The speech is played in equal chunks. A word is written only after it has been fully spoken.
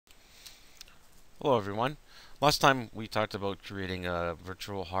Hello everyone. Last time we talked about creating a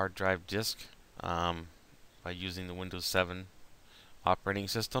virtual hard drive disk by using the Windows 7 operating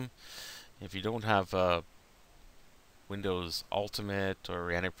system. If you don't have Windows Ultimate or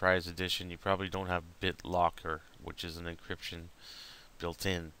Enterprise Edition, you probably don't have BitLocker, which is an encryption built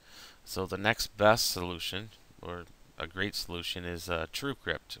in. So the next best solution, or a great solution, is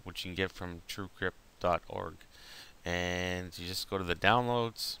TrueCrypt, which you can get from TrueCrypt.org. And you just go to the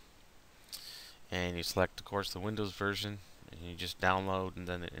downloads, and you select, of course, the Windows version, and you just download and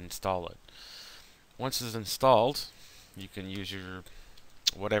then install it. Once it's installed, you can use your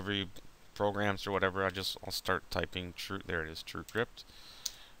whatever you programs or whatever. I'll start typing true. There it is, TrueCrypt.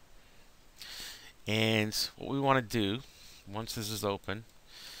 And what we want to do once this is open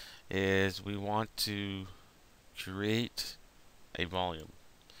is we want to create a volume,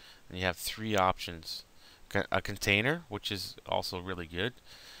 and you have three options: a container, which is also really good.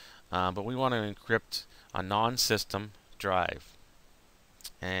 But we want to encrypt a non-system drive.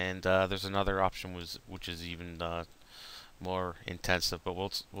 And there's another option which is even more intensive, but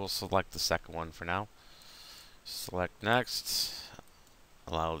we'll select the second one for now. Select next.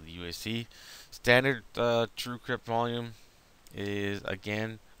 Allow the UAC. Standard TrueCrypt volume is,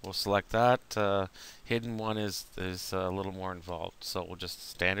 again, we'll select that. Hidden one is a little more involved, so we'll just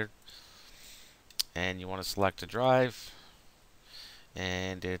standard. And you want to select a drive,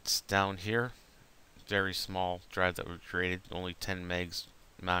 and it's down here. Very small drive that we created, only 10 megs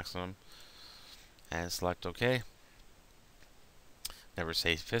maximum, and select OK. Never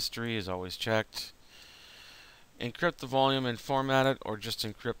save history is always checked. Encrypt the volume and format it, or just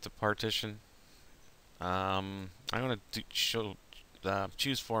encrypt the partition. I'm going to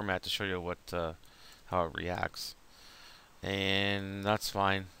choose format to show you how it reacts, and that's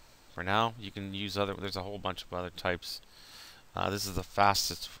fine for now. You can use there's a whole bunch of other types. This is the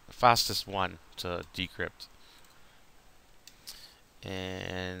fastest one to decrypt.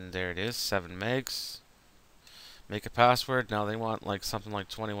 And there it is, 7 megs. Make a password. Now they want like something like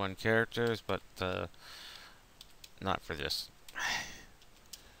 21 characters, but not for this.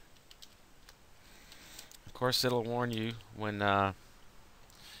 Of course, it'll warn you when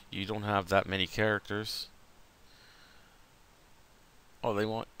you don't have that many characters. Oh, they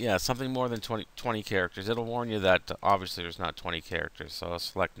want, yeah, something more than 20 characters. It'll warn you that obviously there's not 20 characters. So I'll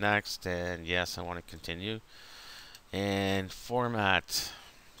select next, and yes, I want to continue. And format,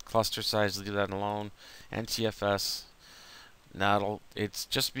 cluster size, leave that alone. NTFS. Now it's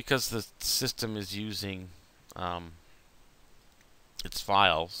just because the system is using its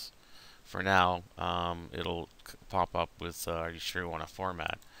files for now. It'll pop up with are you sure you want to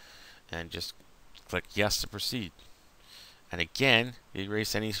format, and just click yes to proceed. And again,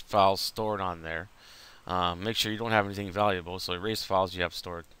 erase any files stored on there. Make sure you don't have anything valuable, so erase files you have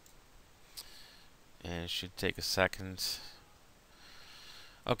stored. And it should take a second.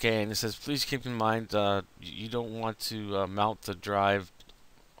 Okay, and it says please keep in mind you don't want to mount the drive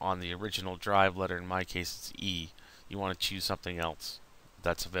on the original drive letter. In my case it's E. You want to choose something else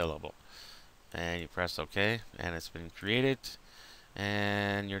that's available. And you press OK, and it's been created,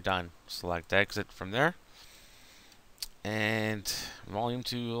 and you're done. Select exit from there. And volume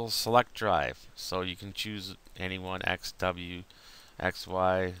 2 will select drive, so you can choose any one, X, W, X,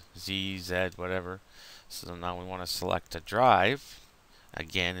 Y, Z, Z, whatever. So now we want to select a drive.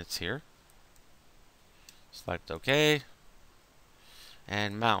 Again, it's here. Select OK,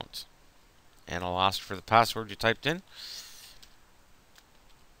 and mount. And I'll ask for the password you typed in.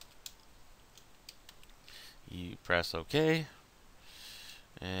 You press OK.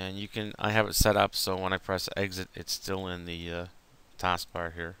 And you can, I have it set up so when I press exit, it's still in the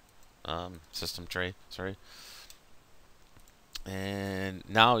taskbar here, system tray, sorry. And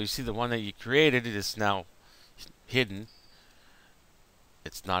now you see the one that you created, it is now hidden.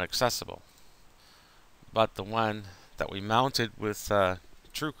 It's not accessible. But the one that we mounted with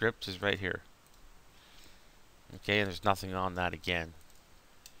TrueCrypt is right here. Okay, and there's nothing on that again.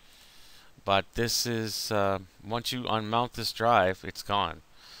 But this is, once you unmount this drive, it's gone.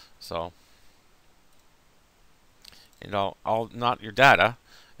 So, and all not your data,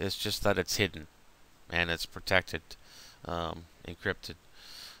 it's just that it's hidden and it's protected, encrypted.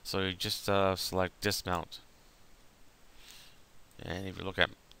 So you just select dismount, and if you look at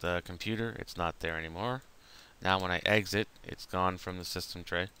the computer, it's not there anymore. Now when I exit, it's gone from the system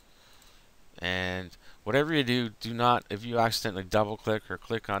tray. And whatever you do, do not, if you accidentally double click or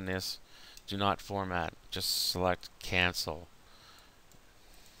click on this, do not format. Just select cancel.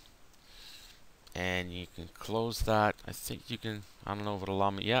 And you can close that. I think you can, I don't know if it'll allow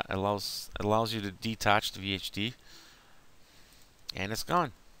me. Yeah, it allows you to detach the VHD. And it's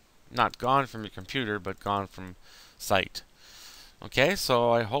gone. not gone from your computer, but gone from sight. Okay,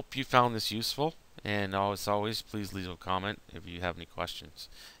 so I hope you found this useful, and as always, please leave a comment if you have any questions.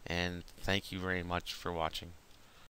 And thank you very much for watching.